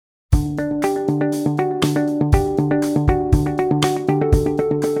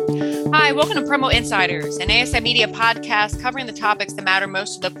Hi, welcome to Promo Insiders, an ASI Media podcast covering the topics that matter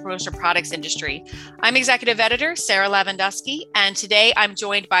most to the promotional products industry. I'm Executive Editor Sarah Lavandusky, and today I'm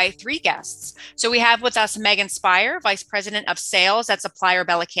joined by three guests. So we have with us Megan Spire, Vice President of Sales at supplier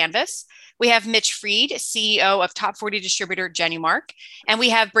Bella Canvas. We have Mitch Freed, CEO of top 40 distributor Genumark, and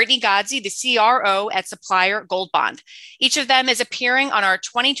we have Brittany Godsey, the CRO at supplier Gold Bond. Each of them is appearing on our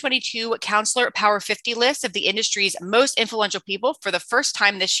 2022 Counselor Power 50 list of the industry's most influential people for the first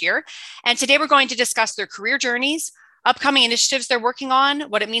time this year. And today we're going to discuss their career journeys, upcoming initiatives they're working on,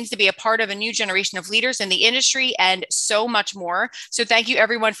 what it means to be a part of a new generation of leaders in the industry, and so much more. So thank you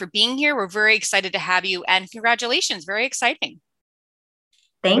everyone for being here. We're very excited to have you, and congratulations, very exciting.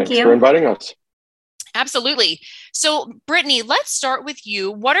 Thanks for inviting us. Absolutely. So Brittany, let's start with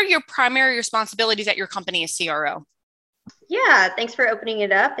you. What are your primary responsibilities at your company as CRO? Yeah, thanks for opening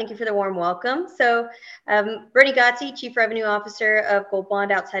it up. Thank you for the warm welcome. So Brittany Godsey, Chief Revenue Officer of Gold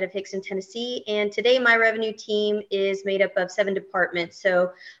Bond outside of Hickson, Tennessee. And today my revenue team is made up of 7 departments.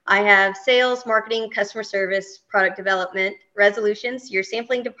 So I have sales, marketing, customer service, product development, resolutions, your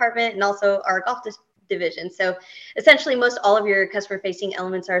sampling department, and also our golf division. So essentially most all of your customer facing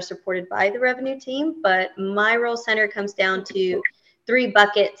elements are supported by the revenue team, but my role center comes down to 3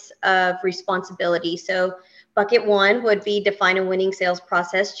 buckets of responsibility. So bucket 1 would be define a winning sales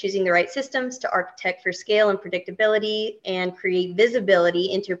process, choosing the right systems to architect for scale and predictability and create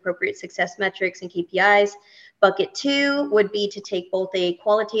visibility into appropriate success metrics and KPIs. Bucket 2 would be to take both a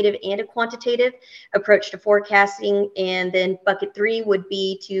qualitative and a quantitative approach to forecasting. And then bucket 3 would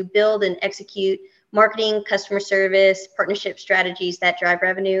be to build and execute marketing, customer service, partnership strategies that drive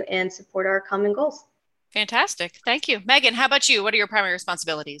revenue and support our common goals. Fantastic. Thank you. Megan, how about you? What are your primary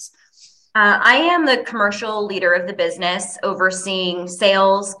responsibilities? I am the commercial leader of the business, overseeing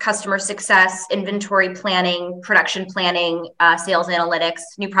sales, customer success, inventory planning, production planning, sales analytics,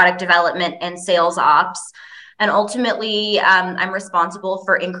 new product development, and sales ops. And ultimately, I'm responsible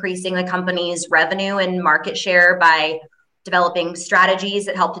for increasing the company's revenue and market share by developing strategies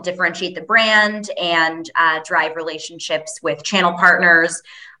that help to differentiate the brand and drive relationships with channel partners,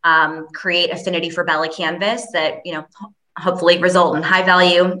 create affinity for Bella Canvas that, hopefully result in high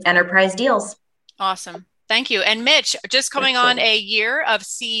value enterprise deals. Awesome. Thank you. And Mitch, just coming on a year of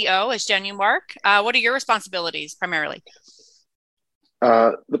CEO as Genumark, what are your responsibilities primarily?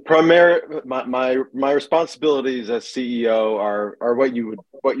 My responsibilities as CEO are what you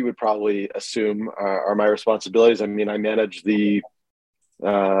would probably assume are my responsibilities. I mean, I manage the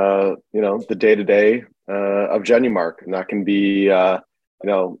day-to-day of Genumark, and that can be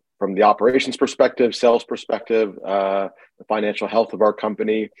from the operations perspective, sales perspective, the financial health of our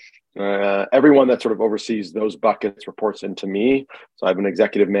company. Everyone that sort of oversees those buckets reports into me. So I have an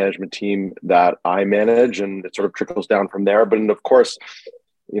executive management team that I manage, and it sort of trickles down from there. But of course,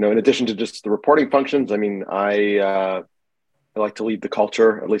 in addition to just the reporting functions, I mean, I like to lead the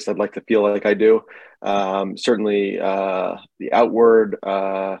culture. At least I'd like to feel like I do. Certainly, the outward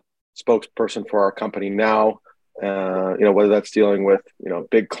spokesperson for our company now. Whether that's dealing with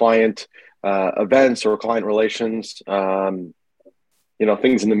big client events or client relations.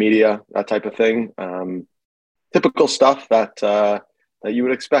 Things in the media, that type of thing. Typical stuff that you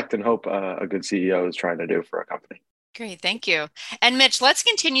would expect and hope a good CEO is trying to do for a company. Great, thank you. And Mitch, let's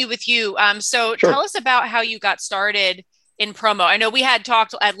continue with you. Sure. Tell us about how you got started in promo. I know we had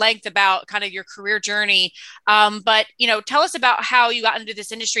talked at length about kind of your career journey, but tell us about how you got into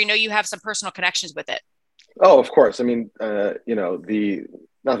this industry. I know you have some personal connections with it. Oh, of course. I mean,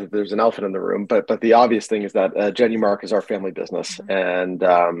 not that there's an elephant in the room, but the obvious thing is that Genumark is our family business. Mm-hmm. And,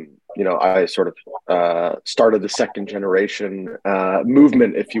 I sort of started the second generation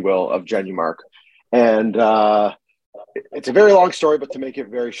movement, if you will, of Genumark. And it's a very long story, but to make it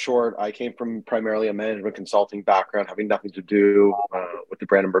very short, I came from primarily a management consulting background, having nothing to do with the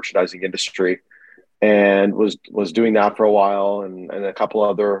brand and merchandising industry, and was doing that for a while and a couple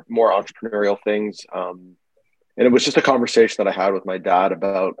other more entrepreneurial things. And it was just a conversation that I had with my dad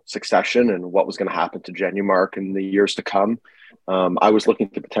about succession and what was going to happen to Genumark in the years to come. I was looking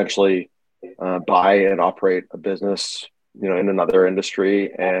to potentially buy and operate a business, in another industry,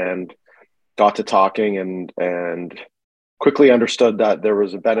 and got to talking and quickly understood that there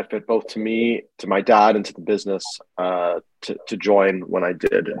was a benefit both to me, to my dad, and to the business to join when I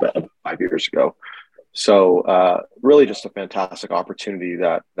did about 5 years ago. So really just a fantastic opportunity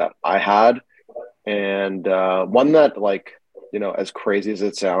that I had. And one that, as crazy as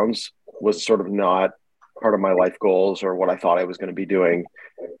it sounds, was sort of not part of my life goals or what I thought I was going to be doing.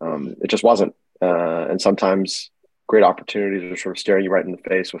 It just wasn't. And sometimes great opportunities are sort of staring you right in the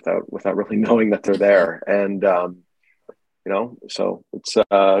face without really knowing that they're there. And So it's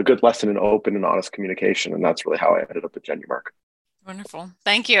a good lesson in open and honest communication. And that's really how I ended up at Genumark. Wonderful.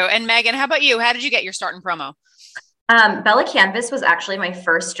 Thank you. And Megan, how about you? How did you get your start in promo? Bella Canvas was actually my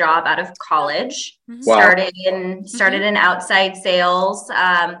first job out of college. Wow. Started in outside sales,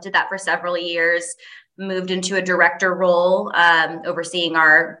 did that for several years, moved into a director role, overseeing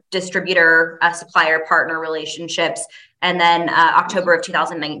our distributor, supplier partner relationships. And then October of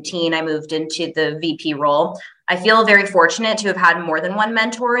 2019, I moved into the VP role. I feel very fortunate to have had more than one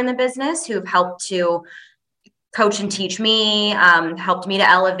mentor in the business who have helped to coach and teach me, helped me to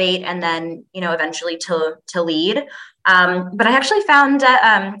elevate, and then, eventually to lead. But I actually found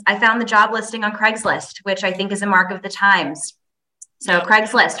the job listing on Craigslist, which I think is a mark of the times. So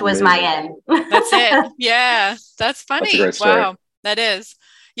Craigslist was my end. That's it. Yeah, that's funny. That's a great story. Wow, that is.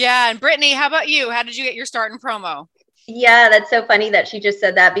 Yeah, and Brittany, how about you? How did you get your start in promo? Yeah, that's so funny that she just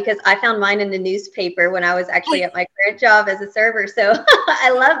said that, because I found mine in the newspaper when I was actually at my current job as a server. So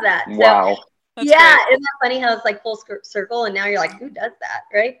I love that. Wow. That's yeah, great. isn't that funny how it's like full circle, and now you're like, who does that,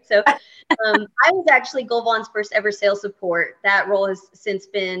 right? So I was actually Gold Bond's first ever sales support. That role has since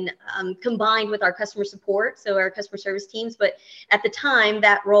been combined with our customer support, so our customer service teams. But at the time,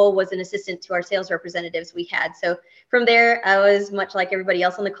 that role was an assistant to our sales representatives we had. So from there, I was much like everybody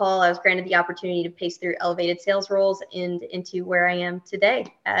else on the call. I was granted the opportunity to pace through elevated sales roles and into where I am today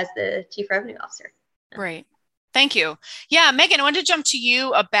as the Chief Revenue Officer. Great. Thank you. Yeah, Megan, I wanted to jump to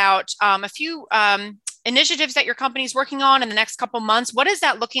you about a few initiatives that your company is working on in the next couple months. What is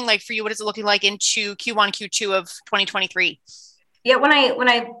that looking like for you? What is it looking like into Q1, Q2 of 2023? Yeah, when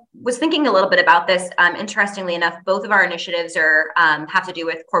I was thinking a little bit about this, interestingly enough, both of our initiatives have to do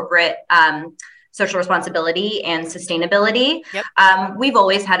with corporate social responsibility and sustainability. Yep. We've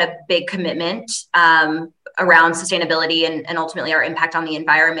always had a big commitment around sustainability and ultimately our impact on the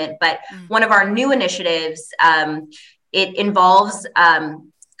environment. But one of our new initiatives, it involves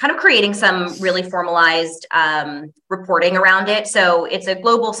kind of creating some really formalized reporting around it. So it's a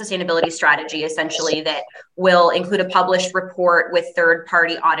global sustainability strategy, essentially, that will include a published report with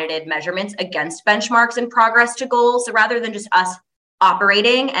third-party audited measurements against benchmarks and progress to goals. So rather than just us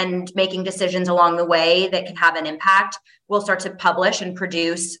operating and making decisions along the way that can have an impact, we'll start to publish and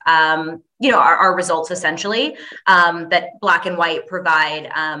produce, our results, essentially, that Black and White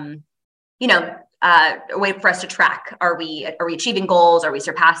provide, a way for us to track. Are we achieving goals? Are we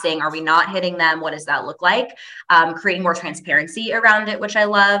surpassing? Are we not hitting them? What does that look like? Creating more transparency around it, which I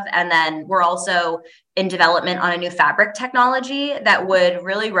love. And then we're also in development on a new fabric technology that would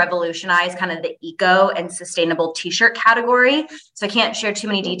really revolutionize kind of the eco and sustainable t-shirt category. So I can't share too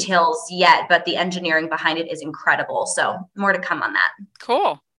many details yet, but the engineering behind it is incredible. So more to come on that.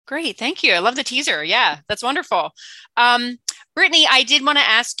 Cool. Great. Thank you. I love the teaser. Yeah, that's wonderful. Brittany, I did want to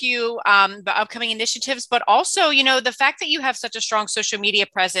ask you about upcoming initiatives, but also, the fact that you have such a strong social media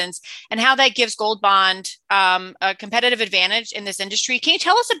presence and how that gives Gold Bond a competitive advantage in this industry. Can you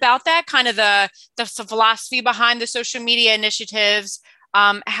tell us about that, kind of the philosophy behind the social media initiatives,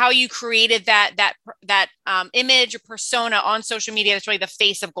 how you created that image or persona on social media that's really the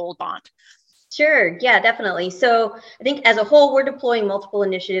face of Gold Bond? Sure. Yeah, definitely. So I think as a whole, we're deploying multiple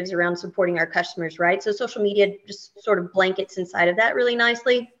initiatives around supporting our customers, right? So social media just sort of blankets inside of that really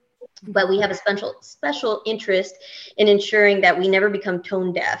nicely. But we have a special interest in ensuring that we never become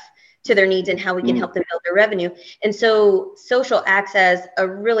tone deaf to their needs and how we can help them build their revenue. And so social acts as a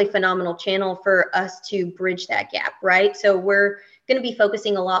really phenomenal channel for us to bridge that gap, right? So we're going to be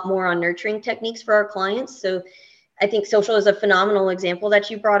focusing a lot more on nurturing techniques for our clients. So I think social is a phenomenal example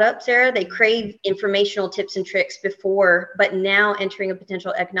that you brought up, Sarah. They crave informational tips and tricks before, but now entering a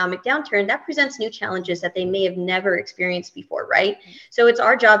potential economic downturn, that presents new challenges that they may have never experienced before, right? So it's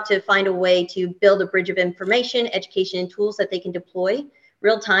our job to find a way to build a bridge of information, education, and tools that they can deploy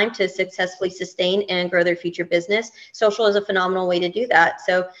real time to successfully sustain and grow their future business. Social is a phenomenal way to do that.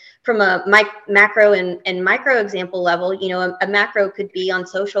 So from a macro and micro example level, a macro could be on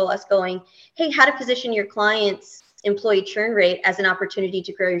social, us going, hey, how to position your clients' employee churn rate as an opportunity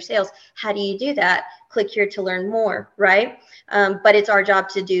to grow your sales. How do you do that? Click here to learn more, right? But it's our job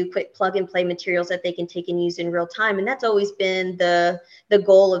to do quick plug and play materials that they can take and use in real time. And that's always been the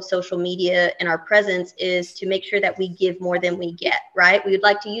goal of social media and our presence, is to make sure that we give more than we get, right? We would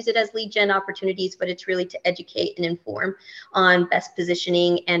like to use it as lead gen opportunities, but it's really to educate and inform on best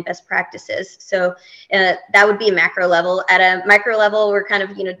positioning and best practices. So that would be a macro level. At a micro level, we're kind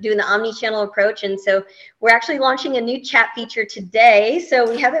of, doing the omni-channel approach. And so we're actually launching a new chat feature today. So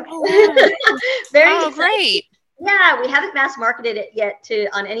we haven't great. Yeah, we haven't mass marketed it yet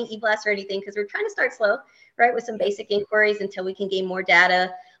on any e-blast or anything, because we're trying to start slow, right, with some basic inquiries until we can gain more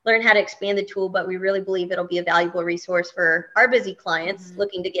data learn how to expand the tool, but we really believe it'll be a valuable resource for our busy clients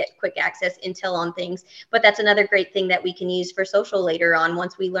looking to get quick access intel on things. But that's another great thing that we can use for social later on.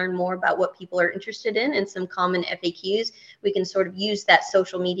 Once we learn more about what people are interested in and some common FAQs, we can sort of use that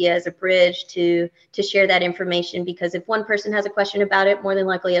social media as a bridge to share that information, because if one person has a question about it, more than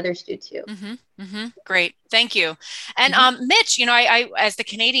likely others do too. Great. Thank you. And Mitch, I as the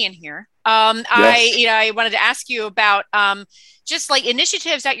Canadian here, Yes. I wanted to ask you about just like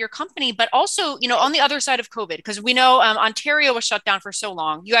initiatives at your company, but also, on the other side of COVID, because we know Ontario was shut down for so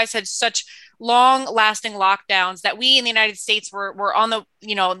long. You guys had such long lasting lockdowns that we in the United States were on the,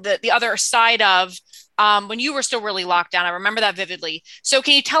 the other side of when you were still really locked down. I remember that vividly. So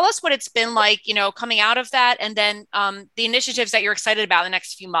can you tell us what it's been like, coming out of that, and then the initiatives that you're excited about in the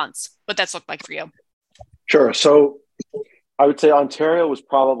next few months, what that's looked like for you? Sure. So I would say Ontario was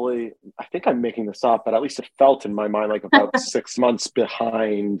probably, I think I'm making this up, but at least it felt in my mind like about 6 months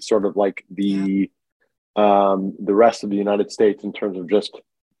behind sort of like the rest of the United States in terms of just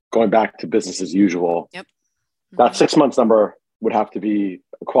going back to business as usual. Yep. That 6 months number would have to be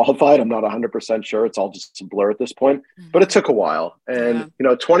qualified. I'm not 100% sure. It's all just a blur at this point, but it took a while. And,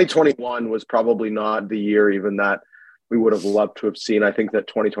 2021 was probably not the year even that we would have loved to have seen. I think that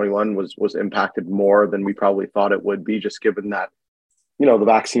 2021 was impacted more than we probably thought it would be, just given that, the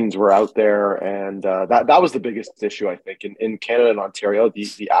vaccines were out there. And that was the biggest issue, I think, in Canada and Ontario.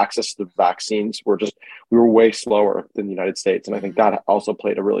 The access to the vaccines we were way slower than the United States. And I think that also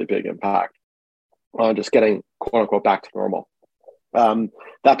played a really big impact on just getting, quote unquote, back to normal.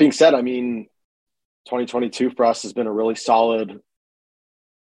 That being said, 2022 for us has been a really solid,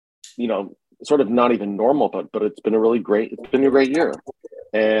 sort of not even normal, but it's been a great year.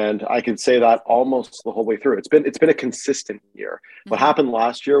 And I can say that almost the whole way through. It's been a consistent year. What happened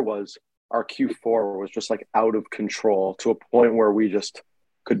last year was our Q4 was just like out of control to a point where we just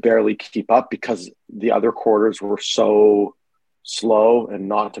could barely keep up because the other quarters were so slow and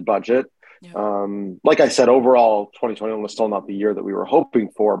not to budget. Yeah. Like I said, overall, 2021 was still not the year that we were hoping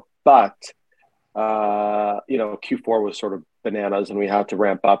for, but Q4 was sort of bananas, and we had to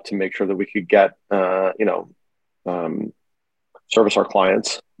ramp up to make sure that we could get, service our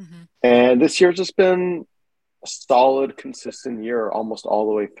clients. And this year's just been a solid, consistent year almost all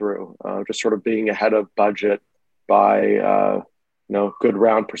the way through, just sort of being ahead of budget by, good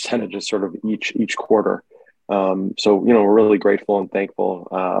round percentages sort of each quarter. So, we're really grateful and thankful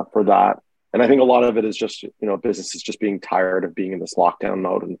for that. And I think a lot of it is just, businesses just being tired of being in this lockdown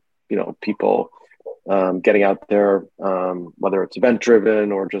mode, and, people getting out there, whether it's event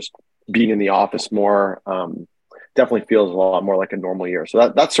driven or just being in the office more, definitely feels a lot more like a normal year.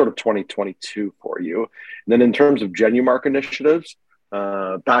 So that's sort of 2022 for you. And then in terms of Genumark initiatives,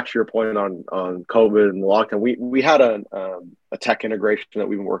 back to your point on COVID and the lockdown, we had a tech integration that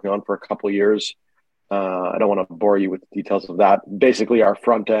we've been working on for a couple of years. I don't want to bore you with the details of that. Basically, our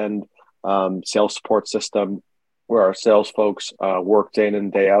front end sales support system, where our sales folks work day in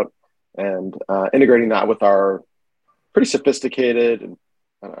and day out, and integrating that with our pretty sophisticated, and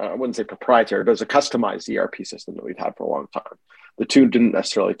I wouldn't say proprietary, but it's a customized ERP system that we've had for a long time. The two didn't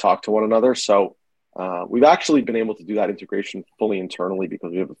necessarily talk to one another. So we've actually been able to do that integration fully internally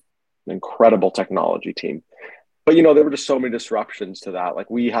because we have an incredible technology team. But, there were just so many disruptions to that. Like,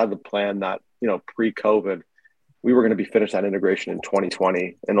 we had the plan that, pre-COVID, we were going to be finished that integration in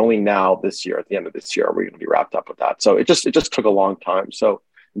 2020. And only now this year, at the end of this year, are we going to be wrapped up with that. So it just took a long time. So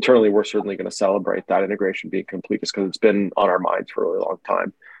internally, we're certainly going to celebrate that integration being complete, just because it's been on our minds for a really long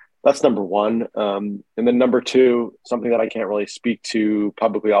time. That's number one. And then number two, something that I can't really speak to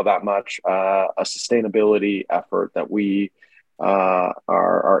publicly all that much, a sustainability effort that we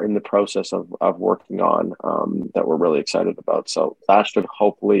are in the process of working on, that we're really excited about. So that should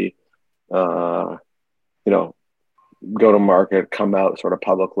hopefully, go to market, come out sort of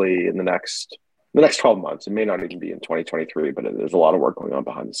publicly in the next 12 months. It may not even be in 2023, but there's a lot of work going on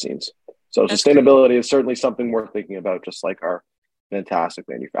behind the scenes. So that's sustainability great. Is certainly something we're thinking about, just like our fantastic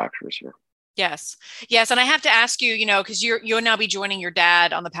manufacturers here. Yes. And I have to ask you, because you'll now be joining your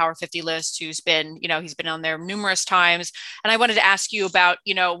dad on the Power 50 list, who's been, he's been on there numerous times. And I wanted to ask you about,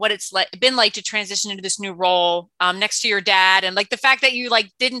 what it's been like to transition into this new role next to your dad, and like the fact that you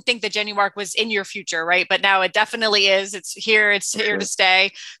didn't think that Genumark was in your future, right? But now it definitely is. It's here to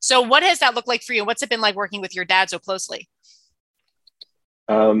stay. So what has that looked like for you? What's it been like working with your dad so closely?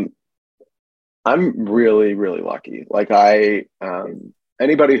 I'm really, really lucky.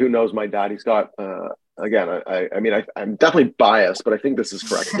 Anybody who knows my dad, he's got, again, I'm definitely biased, but I think this is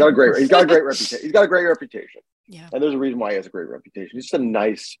correct. He's got a great reputation. Yeah. And there's a reason why he has a great reputation. He's just a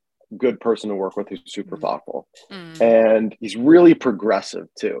nice, good person to work with who's super thoughtful. And he's really progressive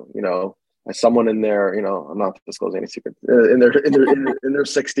too, you know, as someone in their, you know, I'm not disclosing any secrets, in their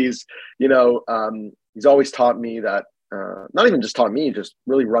 60s, you know, he's always taught me that, not even just taught me, just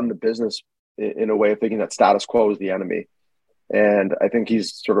really run the business in a way of thinking that status quo is the enemy. And I think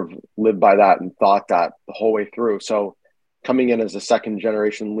he's sort of lived by that and thought that the whole way through. So coming in as a second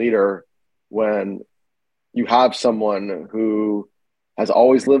generation leader, when you have someone who has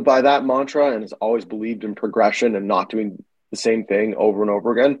always lived by that mantra and has always believed in progression and not doing the same thing over and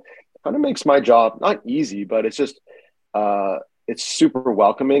over again, it kind of makes my job not easy, but it's just, it's super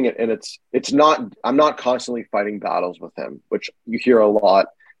welcoming. And it's not, I'm not constantly fighting battles with him, which you hear a lot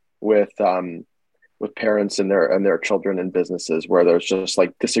with parents and their children in businesses, where there's just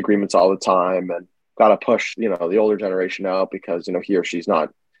like disagreements all the time and got to push, you know, the older generation out because, you know, he or she's not,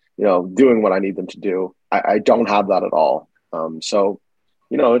 you know, doing what I need them to do. I don't have that at all. So,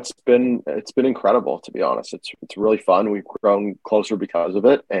 you know, it's been incredible, to be honest. It's really fun. We've grown closer because of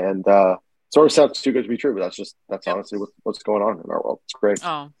it. And sort of sounds too good to be true, but that's honestly what's going on in our world. It's great.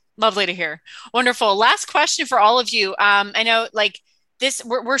 Oh, lovely to hear. Wonderful. Last question for all of you. I know, like,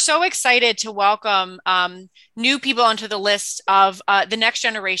 we're so excited to welcome new people onto the list of the next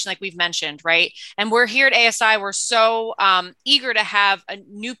generation, like we've mentioned, right? And we're here at ASI. We're so eager to have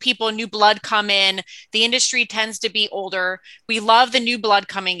new people, new blood come in. The industry tends to be older. We love the new blood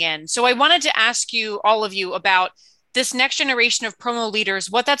coming in. So I wanted to ask you, all of you, about this next generation of promo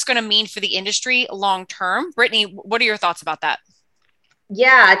leaders, what that's going to mean for the industry long term. Brittany, what are your thoughts about that?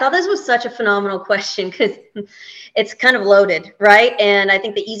 Yeah, I thought this was such a phenomenal question because it's kind of loaded, right? And I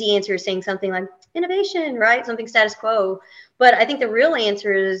think the easy answer is saying something like innovation, right? Something status quo. But I think the real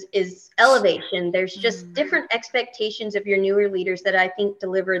answer is elevation. There's just different expectations of your newer leaders that I think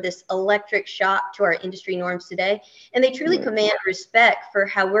deliver this electric shock to our industry norms today. And they truly command respect for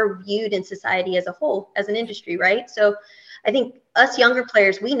how we're viewed in society as a whole, as an industry, right? So I think us younger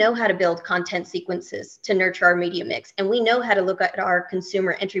players, we know how to build content sequences to nurture our media mix. And we know how to look at our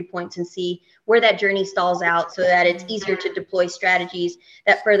consumer entry points and see where that journey stalls out so that it's easier to deploy strategies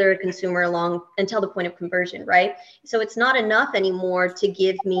that further a consumer along until the point of conversion, right? So it's not enough anymore to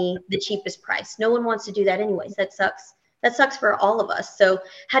give me the cheapest price. No one wants to do that anyways. That sucks. That sucks for all of us. So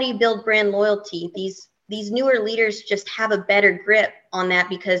how do you build brand loyalty? These newer leaders just have a better grip on that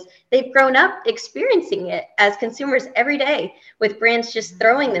because they've grown up experiencing it as consumers every day, with brands just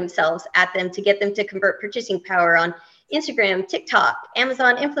throwing themselves at them to get them to convert purchasing power on Instagram, TikTok,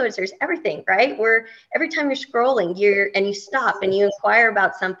 Amazon influencers, everything, right? Where every time you're scrolling, you stop and you inquire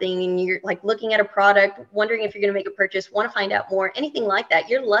about something and you're like looking at a product, wondering if you're going to make a purchase, want to find out more, anything like that,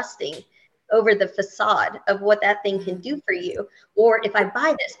 you're lusting over the facade of what that thing can do for you. Or if I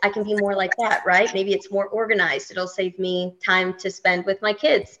buy this, I can be more like that, right? Maybe it's more organized. It'll save me time to spend with my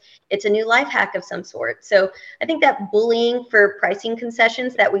kids. It's a new life hack of some sort. So I think that bullying for pricing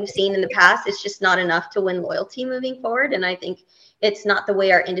concessions that we've seen in the past is just not enough to win loyalty moving forward. And I think it's not the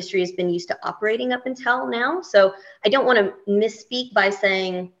way our industry has been used to operating up until now. So I don't want to misspeak by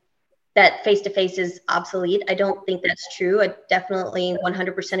saying that face-to-face is obsolete. I don't think that's true. I definitely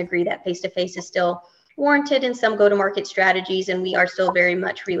 100% agree that face-to-face is still warranted in some go-to-market strategies, and we are still very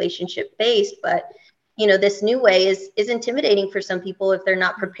much relationship-based. But, you know, this new way is intimidating for some people if they're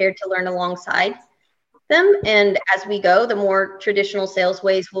not prepared to learn alongside them. And as we go, the more traditional sales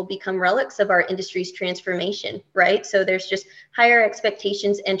ways will become relics of our industry's transformation, right? So there's just higher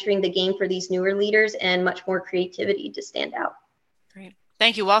expectations entering the game for these newer leaders and much more creativity to stand out. Great.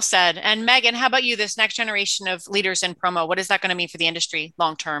 Thank you. Well said. And Megan, how about you? This next generation of leaders in promo, what is that going to mean for the industry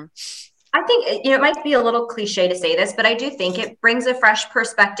long term? I think, you know, it might be a little cliche to say this, but I do think it brings a fresh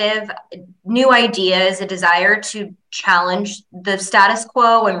perspective, new ideas, a desire to challenge the status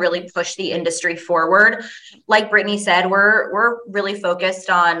quo and really push the industry forward. Like Brittany said, we're really focused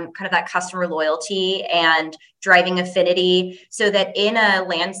on kind of that customer loyalty and driving affinity, so that in a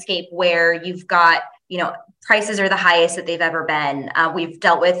landscape where you've got, you know, prices are the highest that they've ever been. We've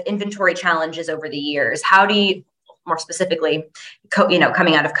dealt with inventory challenges over the years. How do you, more specifically, coming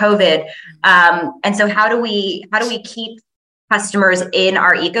out of COVID, and so how do we keep customers in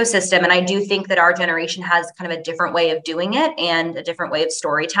our ecosystem? And I do think that our generation has kind of a different way of doing it and a different way of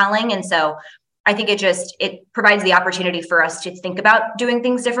storytelling. And so I think it provides the opportunity for us to think about doing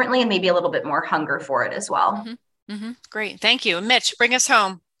things differently and maybe a little bit more hunger for it as well. Mm-hmm. Mm-hmm. Great. Thank you. Mitch, bring us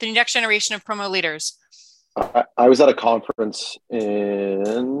home, the next generation of promo leaders. I was at a conference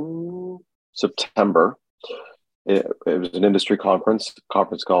in September. It was an industry conference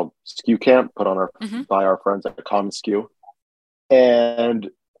called SKU Camp, put on by our friends at Common SKU. And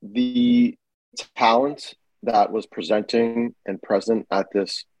the talent that was presenting and present at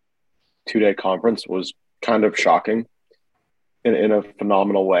this 2-day conference was kind of shocking in a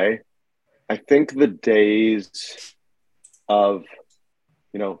phenomenal way. I think the days of,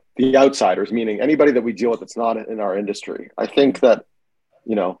 the outsiders, meaning anybody that we deal with that's not in our industry. I think that,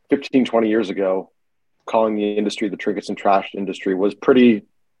 15, 20 years ago, calling the industry the trinkets and trash industry was pretty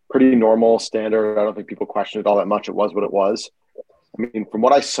normal, standard. I don't think people questioned it all that much. It was what it was. I mean, from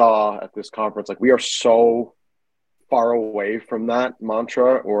what I saw at this conference, like, we are so far away from that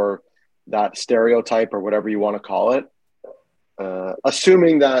mantra or that stereotype or whatever you want to call it,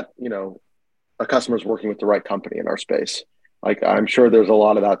 assuming that, a customer is working with the right company in our space. Like, I'm sure there's a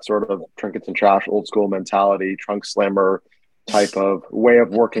lot of that sort of trinkets and trash, old school mentality, trunk slammer type of way of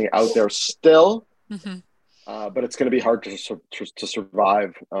working out there still. Mm-hmm. But it's going to be hard to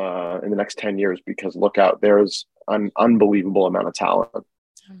survive in the next 10 years, because look out, there's an unbelievable amount of talent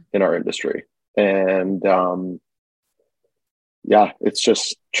in our industry. And it's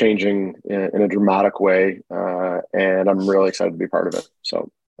just changing in a dramatic way. And I'm really excited to be part of it. So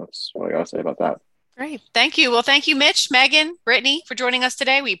that's what I got to say about that. Great. Thank you. Well, thank you, Mitch, Megan, Brittany, for joining us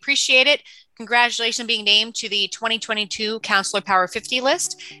today. We appreciate it. Congratulations on being named to the 2022 Counselor Power 50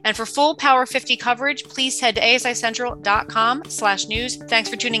 list. And for full Power 50 coverage, please head to asicentral.com/news. Thanks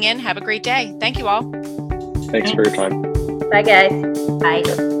for tuning in. Have a great day. Thanks you all. Thanks for your time. Bye, guys. Bye.